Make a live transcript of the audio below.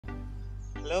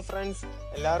Hello friends,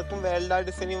 എല്ലാവർക്കും world art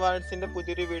designing വാർഡ്സിന്റെ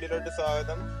പുതിയൊരു വീഡിയോയിലോട്ട്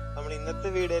സ്വാഗതം. നമ്മൾ ഇന്നത്തെ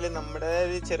വീഡിയോയിൽ നമ്മുടെ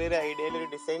ചെറിയൊരു ഐഡിയയിൽ ഒരു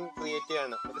ഡിസൈൻ ക്രിയേറ്റ്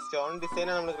ചെയ്യാണ്. ഒരു സ്റ്റോൺ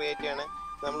ഡിസൈനാണ് നമ്മൾ ക്രിയേറ്റ് ചെയ്യാണ്.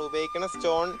 നമ്മൾ ഉപയോഗിക്കുന്ന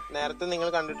സ്റ്റോൺ നേരത്തെ നിങ്ങൾ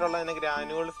കണ്ടിട്ടുള്ള തന്നെ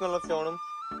ഗ്രാനുവൽസ് എന്നുള്ള സ്റ്റോണും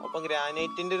ഒപ്പം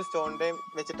ഗ്രാനൈറ്റിന്റെ ഒരു സ്റ്റോണിന്റെയും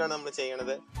വെച്ചിട്ടാണ് നമ്മൾ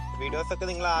ചെയ്യണത്. വീഡിയോസ് ഒക്കെ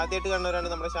നിങ്ങൾ ആദ്യമായിട്ട്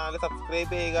കണ്ടവരാണെങ്കിൽ നമ്മുടെ ചാനൽ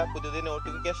സബ്സ്ക്രൈബ് ചെയ്യുക. പുതിയ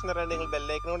നോട്ടിഫിക്കേഷൻ അറിയാൻ നിങ്ങൾ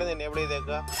ബെല്ലൈക്കൺ കൂടെ എനേബിൾ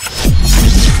ചെയ്തേക്കുക.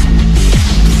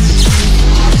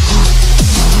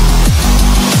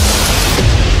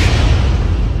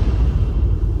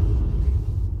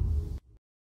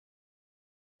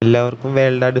 എല്ലാവർക്കും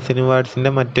വേൾഡ് ആർട്ട് ഡിസൈനിങ് വാർഡ്സിൻ്റെ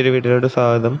മറ്റൊരു വീഡിയോയിലോട്ട്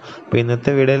സ്വാഗതം. അപ്പോൾ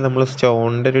ഇന്നത്തെ വീഡിയോയിൽ നമ്മൾ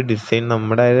സ്റ്റോണിൻ്റെ ഒരു ഡിസൈൻ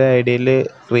നമ്മുടെ ഒരു ഐഡിയയിൽ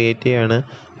ക്രിയേറ്റ് ചെയ്യുകയാണ്.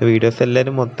 വീഡിയോസ്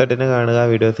എല്ലാവരും മൊത്തമായിട്ട് തന്നെ കാണുക.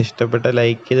 വീഡിയോസ് ഇഷ്ടപ്പെട്ട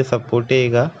ലൈക്ക് ചെയ്ത് സപ്പോർട്ട്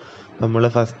ചെയ്യുക. നമ്മൾ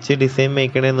ഫസ്റ്റ് ഡിസൈൻ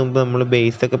മേക്ക് ചെയ്യുന്നതിന് മുമ്പ് നമ്മൾ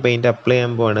ബേസൊക്കെ പെയിൻറ്റ് അപ്ലൈ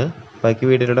ചെയ്യാൻ പോവാണ്. ബാക്കി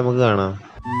വീഡിയോയിലൂടെ നമുക്ക് കാണാം.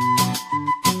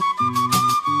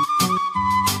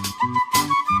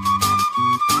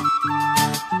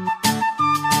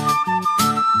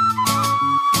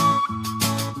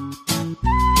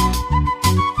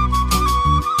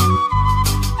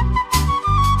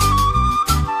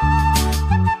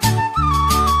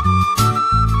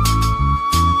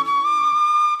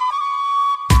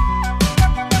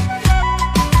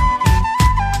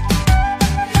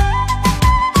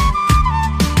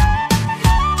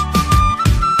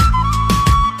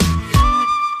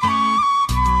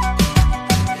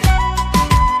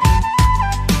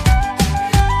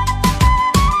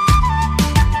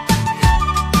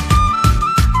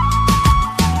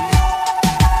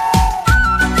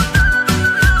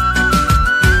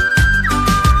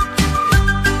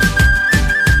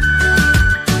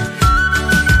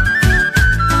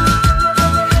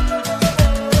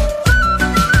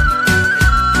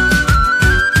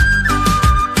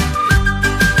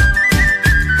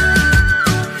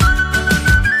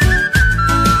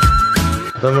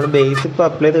 അപ്പോൾ നമ്മൾ ബേസ് ഇപ്പോൾ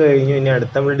അപ്ലൈ ചെയ്ത് കഴിഞ്ഞു. ഇനി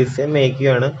അടുത്ത നമ്മൾ ഡിസൈൻ മേക്ക്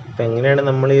ചെയ്യുകയാണ്. അപ്പോൾ എങ്ങനെയാണ്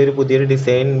നമ്മൾ ഈ ഒരു പുതിയൊരു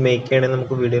ഡിസൈൻ മേക്ക് ചെയ്യണമെന്ന്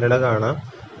നമുക്ക് വീഡിയോയിലൂടെ കാണാം.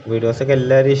 വീഡിയോസൊക്കെ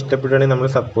എല്ലാവരും ഇഷ്ടപ്പെടുകയാണെങ്കിൽ നമ്മൾ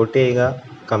സപ്പോർട്ട് ചെയ്യുക,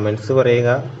 കമൻറ്റ്സ്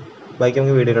പറയുക. ബാക്കി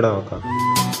നമുക്ക് വീഡിയോയിലൂടെ നോക്കാം.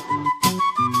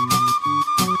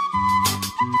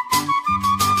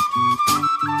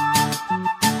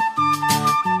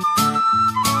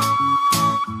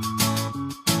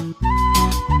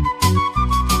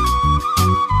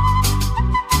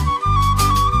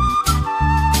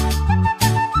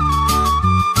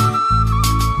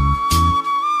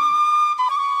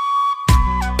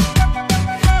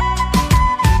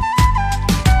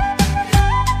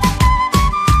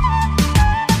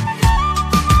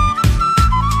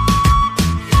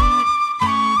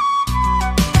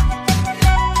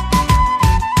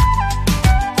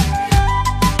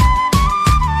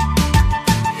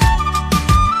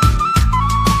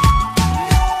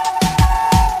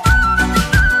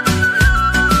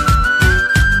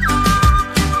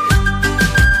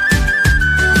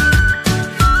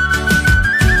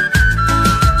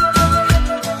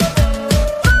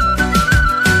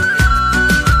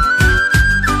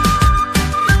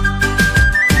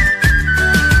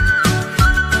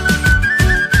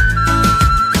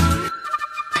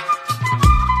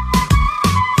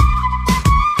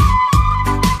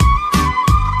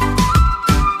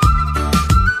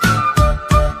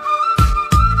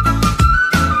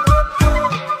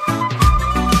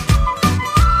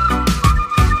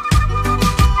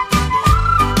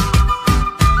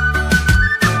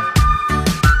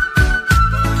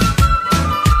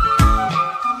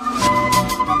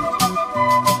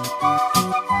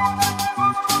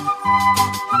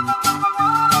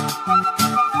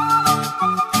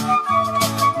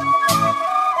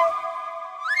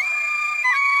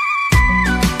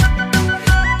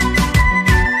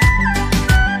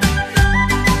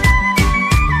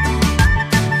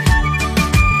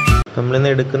 നമ്മളിന്ന്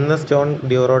എടുക്കുന്ന സ്റ്റോൺ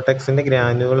ഡ്യൂറോടെക്സിൻ്റെ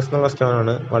ഗ്രാനുവൽസ് എന്നുള്ള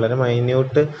സ്റ്റോണാണ്. വളരെ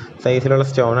മൈന്യൂട്ട് സൈസിലുള്ള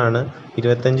സ്റ്റോണാണ്.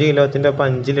 25 കിലോത്തിൻ്റെ ഒപ്പം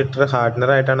 5 ലിറ്റർ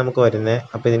ഹാർഡ്നറായിട്ടാണ് നമുക്ക് വരുന്നത്.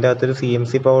 അപ്പോൾ ഇതിൻ്റെ അകത്തൊരു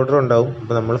CMC പൗഡർ ഉണ്ടാവും.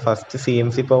 അപ്പോൾ നമ്മൾ ഫസ്റ്റ്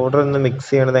CMC പൗഡർ ഒന്ന്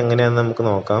മിക്സ് ചെയ്യണത് എങ്ങനെയാണെന്ന് നമുക്ക്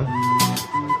നോക്കാം.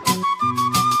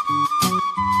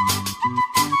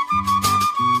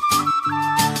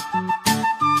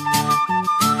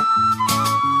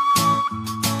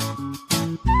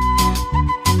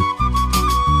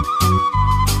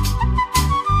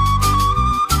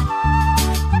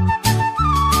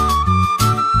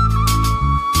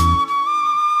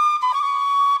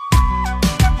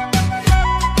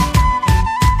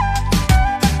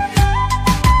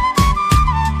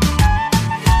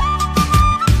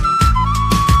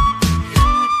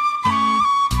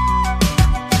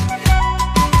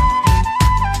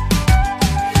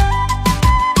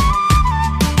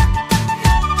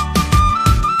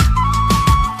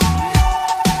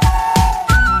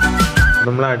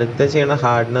 നമ്മൾ അടുത്ത ചെയ്യണ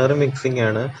ഹാർഡ്നർ മിക്സിംഗ്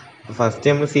ആണ്. ഫസ്റ്റ്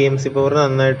നമ്മൾ CMC പൗഡർ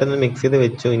നന്നായിട്ടൊന്ന് മിക്സ് ചെയ്ത്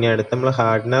വെച്ചു. ഇനി അടുത്ത് നമ്മൾ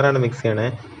ഹാർഡ്നറാണ് മിക്സ് ചെയ്യണേ.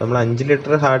 നമ്മൾ 5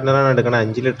 ലിറ്റർ ഹാർഡ്നറാണ് എടുക്കണം.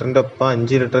 5 ലിറ്ററിൻ്റെ ഒപ്പം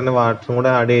 5 ലിറ്ററിൻ്റെ വാട്ടറും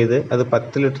കൂടെ ആഡ് ചെയ്ത് അത്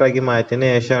 10 ലിറ്ററാക്കി മാറ്റിയതിന്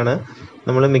ശേഷമാണ്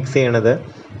നമ്മൾ മിക്സ് ചെയ്യണത്.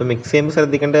 അപ്പോൾ മിക്സ് ചെയ്യുമ്പോൾ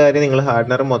ശ്രദ്ധിക്കേണ്ട കാര്യം, നിങ്ങൾ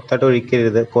ഹാർഡ്നർ മൊത്തമായിട്ട്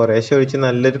ഒഴിക്കരുത്. കുറേശ്ശെ ഒഴിച്ച്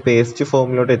നല്ലൊരു പേസ്റ്റ്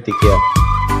ഫോമിലോട്ട് എത്തിക്കുക.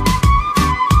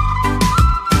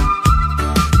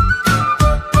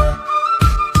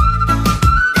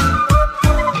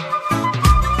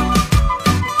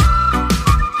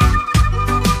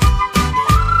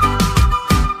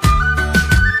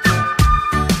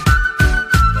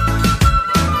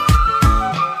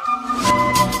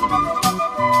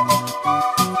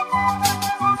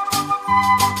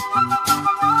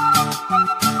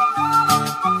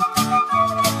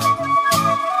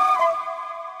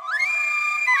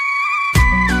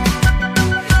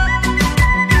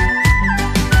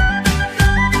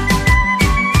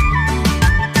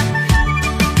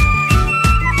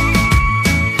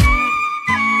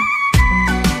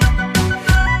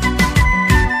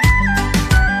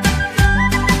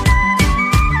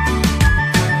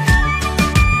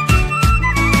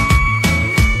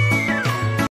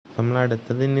 നമ്മൾ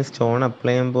അടുത്തത് ഇനി സ്റ്റോൺ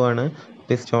അപ്ലൈ ചെയ്യാൻ പോവാണ്.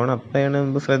 അപ്പോൾ സ്റ്റോൺ അപ്ലൈ ചെയ്യുന്നതിന്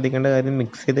മുമ്പ് ശ്രദ്ധിക്കേണ്ട കാര്യം,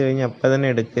 മിക്സ് ചെയ്ത് കഴിഞ്ഞാൽ അപ്പം തന്നെ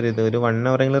എടുക്കരുത്. ഒരു 1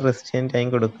 ഹവറെങ്കിലും റെസ്റ്റ് ചെയ്യാൻ ടൈം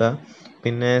കൊടുക്കുക.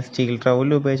 പിന്നെ സ്റ്റീൽ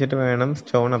ട്രൗൽ ഉപയോഗിച്ചിട്ട് വേണം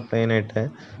സ്റ്റോൺ അപ്ലൈ ചെയ്യാനായിട്ട്.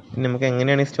 പിന്നെ നമുക്ക്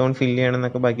എങ്ങനെയാണ് ഈ സ്റ്റോൺ ഫില്ല്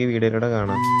ചെയ്യണമെന്നൊക്കെ ബാക്കി വീഡിയോയിലൂടെ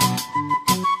കാണാം.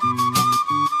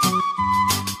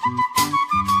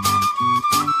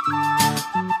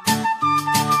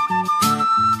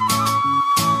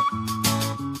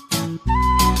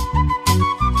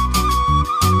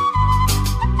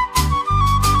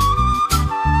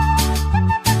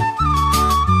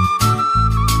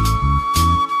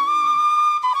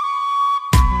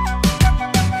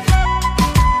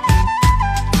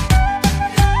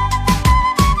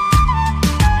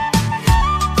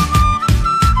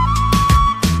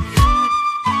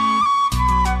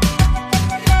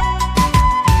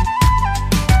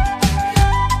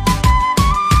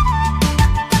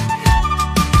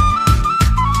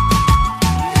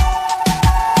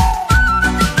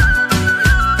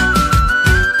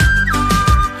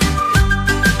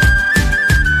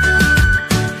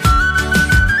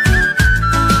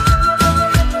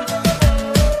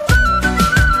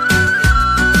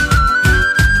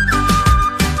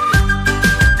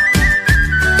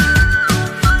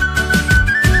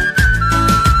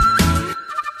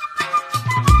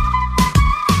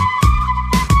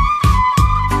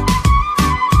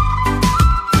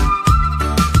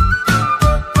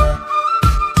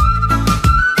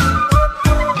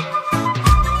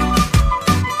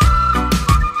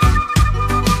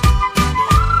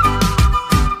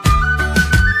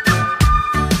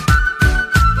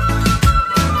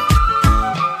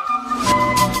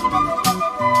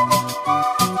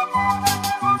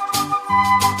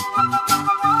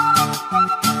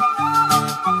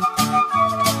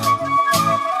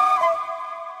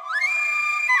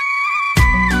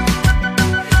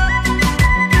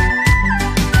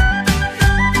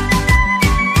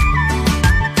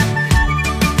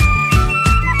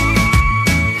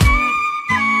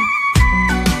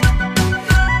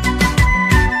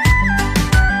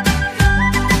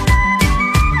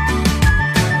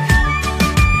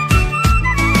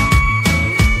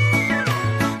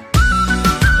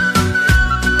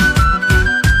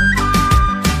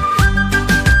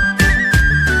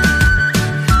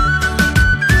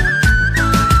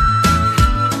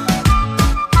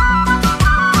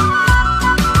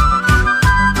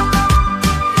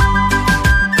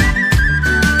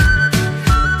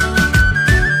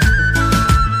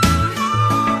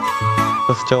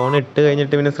 സ്റ്റോൺ ഇട്ട്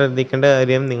കഴിഞ്ഞിട്ട് പിന്നെ ശ്രദ്ധിക്കേണ്ട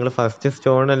കാര്യം, നിങ്ങൾ ഫസ്റ്റ്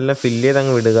സ്റ്റോൺ എല്ലാം ഫില്ല് ചെയ്ത്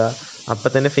അങ്ങ് വിടുക. അപ്പം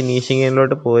തന്നെ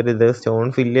ഫിനിഷിങ്ങിലോട്ട് പോരുത്.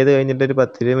 സ്റ്റോൺ ഫില്ല് ചെയ്ത് കഴിഞ്ഞിട്ട് ഒരു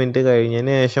 10-20 മിനിറ്റ്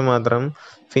കഴിഞ്ഞതിന് ശേഷം മാത്രം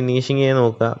ഫിനിഷിങ് ചെയ്യാൻ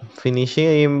നോക്കുക. ഫിനിഷ്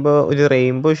ചെയ്യുമ്പോൾ ഒരു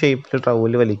റെയിൻബോ ഷേപ്പിൽ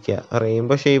ട്രൗല് വലിക്കുക.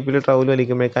 റെയിൻബോ ഷേപ്പിൽ ട്രൗല്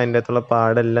വലിക്കുമ്പോഴേക്കും അതിൻ്റെ അകത്തുള്ള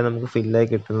പാടെല്ലാം നമുക്ക് ഫില്ലായി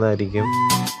കിട്ടുന്നതായിരിക്കും.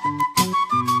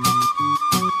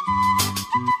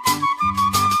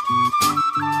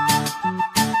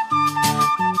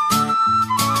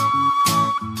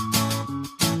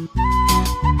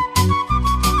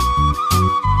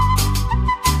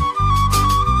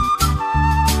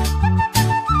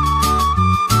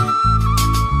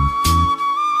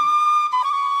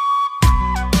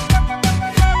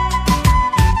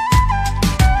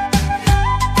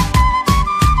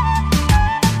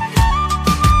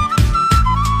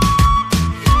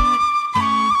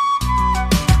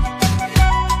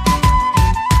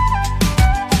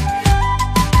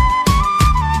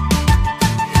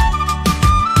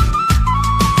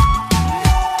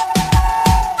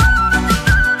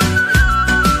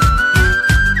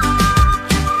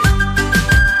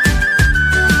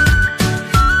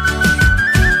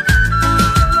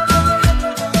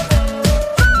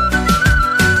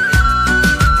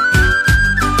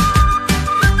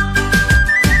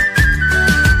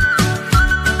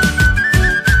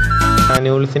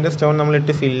 ഗ്രാനുൾസിൻ്റെ സ്റ്റോൺ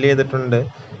നമ്മളിട്ട് ഫില്ല് ചെയ്തിട്ടുണ്ട്.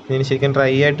 ഇതിന് ശരിക്കും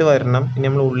ഡ്രൈ ആയിട്ട് വരണം. ഇനി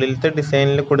നമ്മൾ ഉള്ളിലത്തെ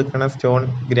ഡിസൈനിൽ കൊടുക്കുന്ന സ്റ്റോൺ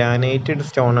ഗ്രാനൈറ്റഡ്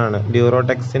സ്റ്റോൺ ആണ്.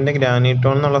 ഡ്യൂറോടെക്സിൻ്റെ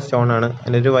ഗ്രാനിറ്റോൺ എന്നുള്ള സ്റ്റോൺ ആണ്.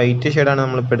 അതിൻ്റെ ഒരു വൈറ്റ് ഷെയ്ഡാണ്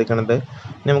നമ്മളിപ്പോൾ എടുക്കുന്നത്.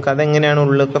 നമുക്ക് അതെങ്ങനെയാണ്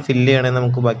ഉള്ളിലൊക്കെ ഫില്ല് ചെയ്യണമെന്ന്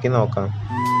നമുക്ക് ബാക്കി നോക്കാം.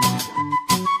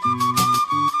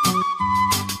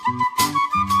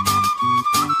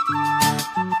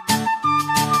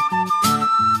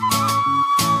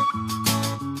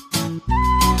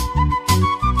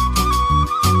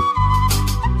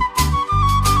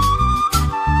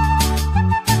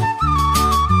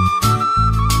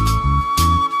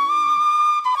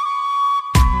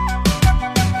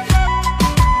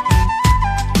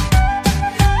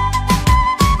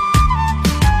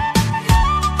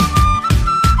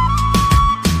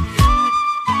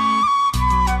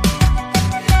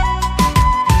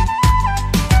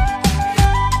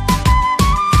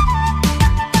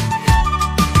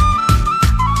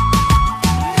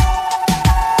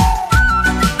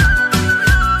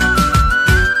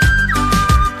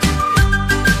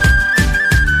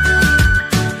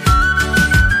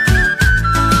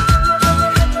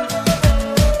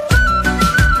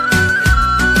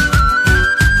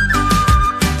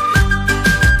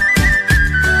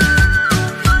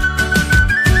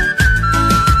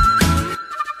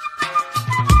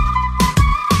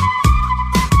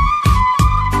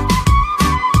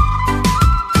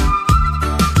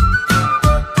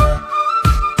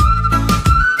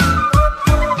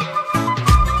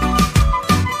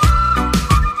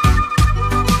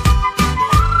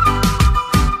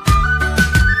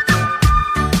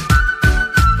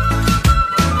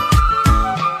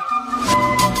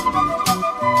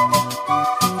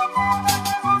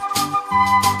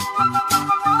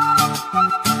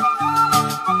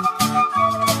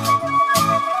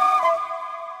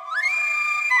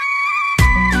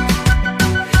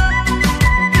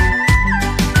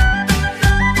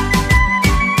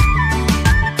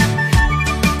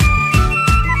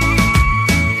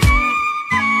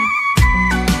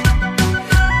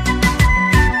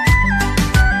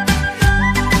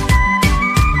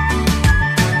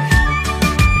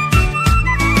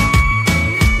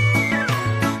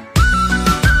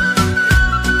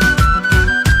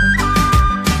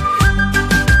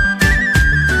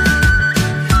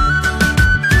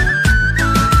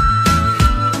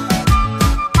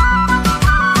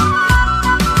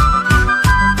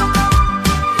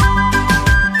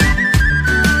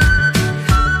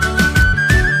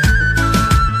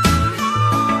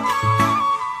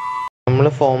 നമ്മൾ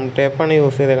ഫോം ടേപ്പാണ്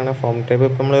യൂസ് ചെയ്തേക്കുന്നത്. ഫോം ടേപ്പ്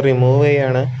ഇപ്പം നമ്മൾ റിമൂവ്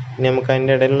ചെയ്യാണ്. ഇനി നമുക്ക്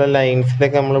അതിൻ്റെ ഇടയിലുള്ള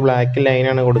ലൈൻസിലൊക്കെ നമ്മൾ ബ്ലാക്ക്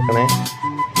ലൈനാണ് കൊടുക്കണേ.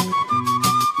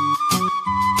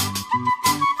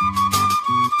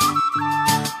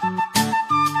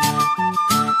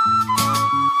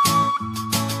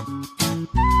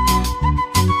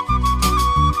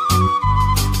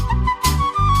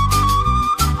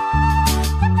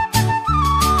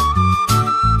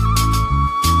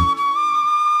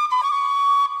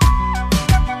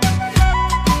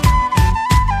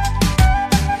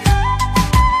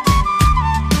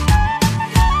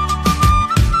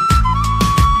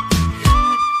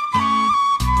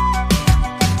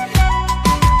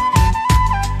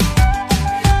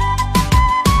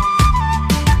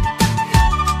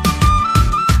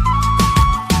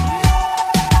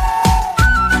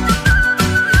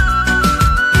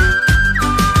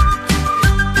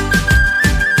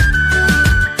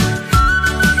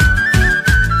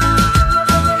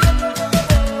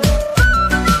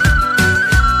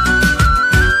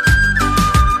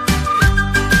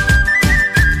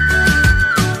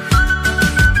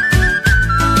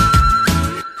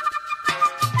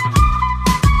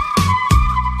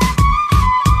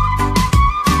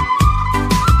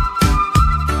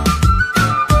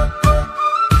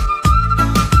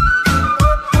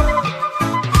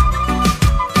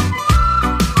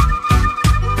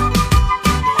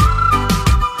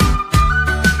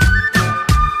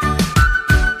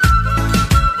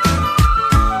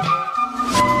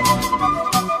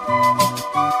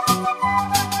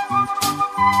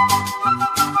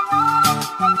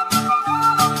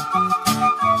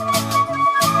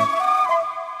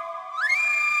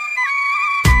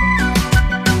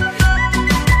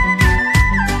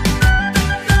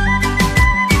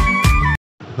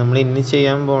 നമ്മൾ ഇനി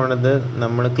ചെയ്യാൻ പോകുന്നത്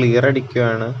നമ്മൾ ക്ലിയർ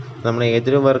അടിക്കുകയാണ്. നമ്മൾ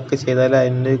ഏതൊരു വർക്ക് ചെയ്താലും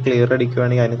അതിന് ക്ലിയർ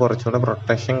അടിക്കുകയാണെങ്കിൽ അതിന് കുറച്ചുകൂടെ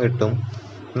പ്രൊട്ടക്ഷൻ കിട്ടും.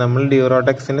 നമ്മൾ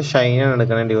ഡ്യൂറോടെക്സിൻ്റെ ഷൈനാണ്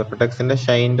എടുക്കുന്നത്. ഡ്യൂറോടെക്സിൻ്റെ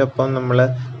ഷൈൻ്റെ ഒപ്പം നമ്മൾ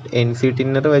NC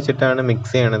ടിന്നർ വെച്ചിട്ടാണ്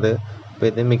മിക്സ് ചെയ്യണത്. അപ്പോൾ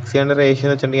ഇത് മിക്സ് ചെയ്യേണ്ട റേഷ്യോ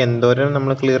എന്ന് വെച്ചിട്ടുണ്ടെങ്കിൽ എന്തോരം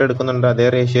നമ്മൾ ക്ലിയർ എടുക്കുന്നുണ്ടോ അതേ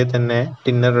റേഷ്യോയിൽ തന്നെ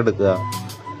ടിന്നർ എടുക്കുക.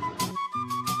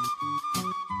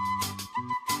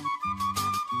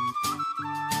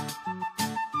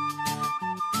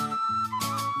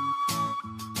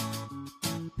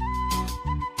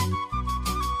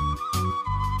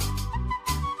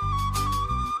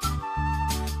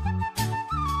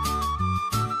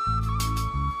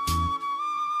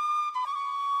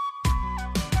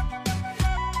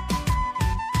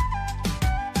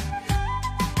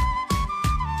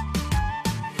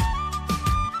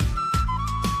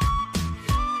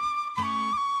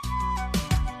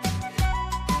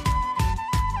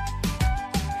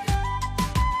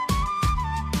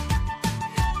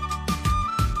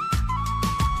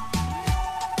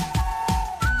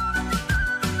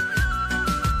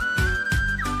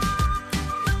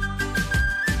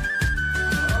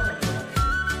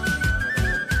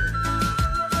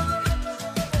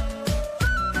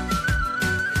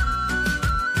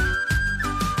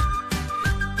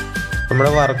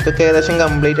 നമ്മുടെ വർക്കൊക്കെ ഏകദേശം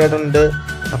കംപ്ലീറ്റ് ആയിട്ടുണ്ട്.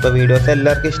 അപ്പോൾ വീഡിയോസ്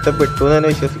എല്ലാവർക്കും ഇഷ്ടപ്പെട്ടു എന്ന് തന്നെ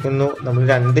വിശ്വസിക്കുന്നു. നമ്മൾ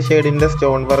 2 ഷെയ്ഡിൻ്റെ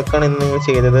സ്റ്റോൺ വർക്കാണ് ഇന്ന്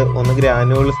ചെയ്തത്. ഒന്ന്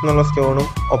ഗ്രാനുവൽസ് എന്നുള്ള സ്റ്റോണും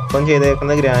ഒപ്പം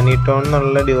ചെയ്തേക്കുന്ന ഗ്രാനിറ്റോൺ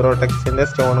എന്നുള്ള ഡ്യൂറോടെക്സിൻ്റെ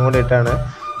സ്റ്റോണും കൂടെ ഇട്ടാണ്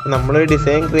നമ്മളൊരു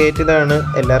ഡിസൈൻ ക്രിയേറ്റ് ചെയ്തതാണ്.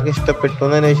 എല്ലാവർക്കും ഇഷ്ടപ്പെട്ടു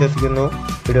എന്ന് തന്നെ വിശ്വസിക്കുന്നു.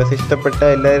 വീഡിയോസ് ഇഷ്ടപ്പെട്ട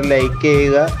എല്ലാവരും ലൈക്ക്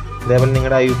ചെയ്യുക. അതേപോലെ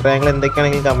നിങ്ങളുടെ അഭിപ്രായങ്ങൾ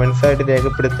എന്തൊക്കെയാണെങ്കിൽ കമൻസ് ആയിട്ട്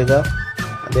രേഖപ്പെടുത്തുക.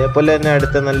 അതേപോലെ തന്നെ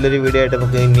അടുത്ത നല്ലൊരു വീഡിയോ ആയിട്ട്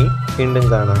നമുക്ക് ഇനി വീണ്ടും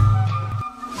കാണാം.